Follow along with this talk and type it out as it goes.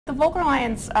The Volcker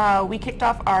Alliance, we kicked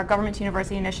off our Government to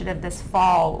University initiative this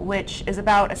fall, which is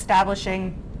about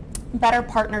establishing better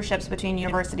partnerships between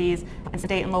universities and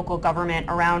state and local government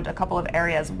around a couple of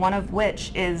areas, one of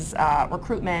which is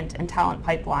recruitment and talent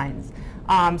pipelines.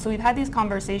 So we've had these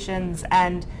conversations,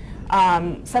 and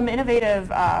some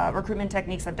innovative recruitment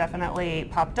techniques have definitely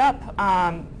popped up.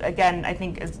 Again, I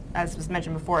think as was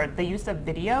mentioned before, the use of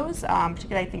videos,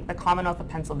 particularly I think the Commonwealth of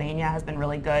Pennsylvania has been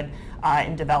really good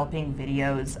in developing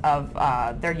videos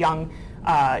of their young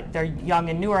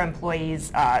and newer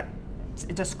employees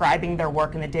describing their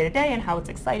work in the day-to-day and how it's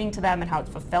exciting to them and how it's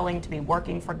fulfilling to be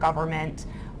working for government.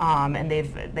 And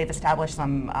they've established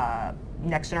some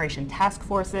next-generation task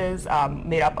forces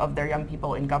made up of their young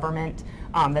people in government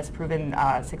that's proven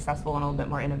successful and a little bit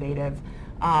more innovative.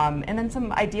 And then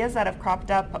some ideas that have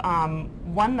cropped up.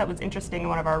 One that was interesting in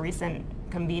one of our recent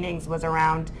convenings was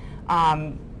around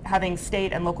having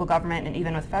state and local government, and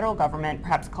even with federal government,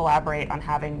 perhaps collaborate on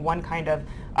having one kind of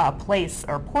place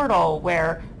or portal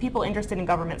where people interested in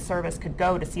government service could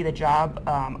go to see the job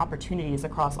opportunities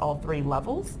across all three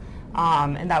levels.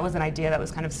 And that was an idea that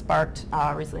was kind of sparked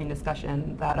recently in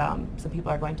discussion that some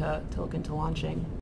people are going to look into launching.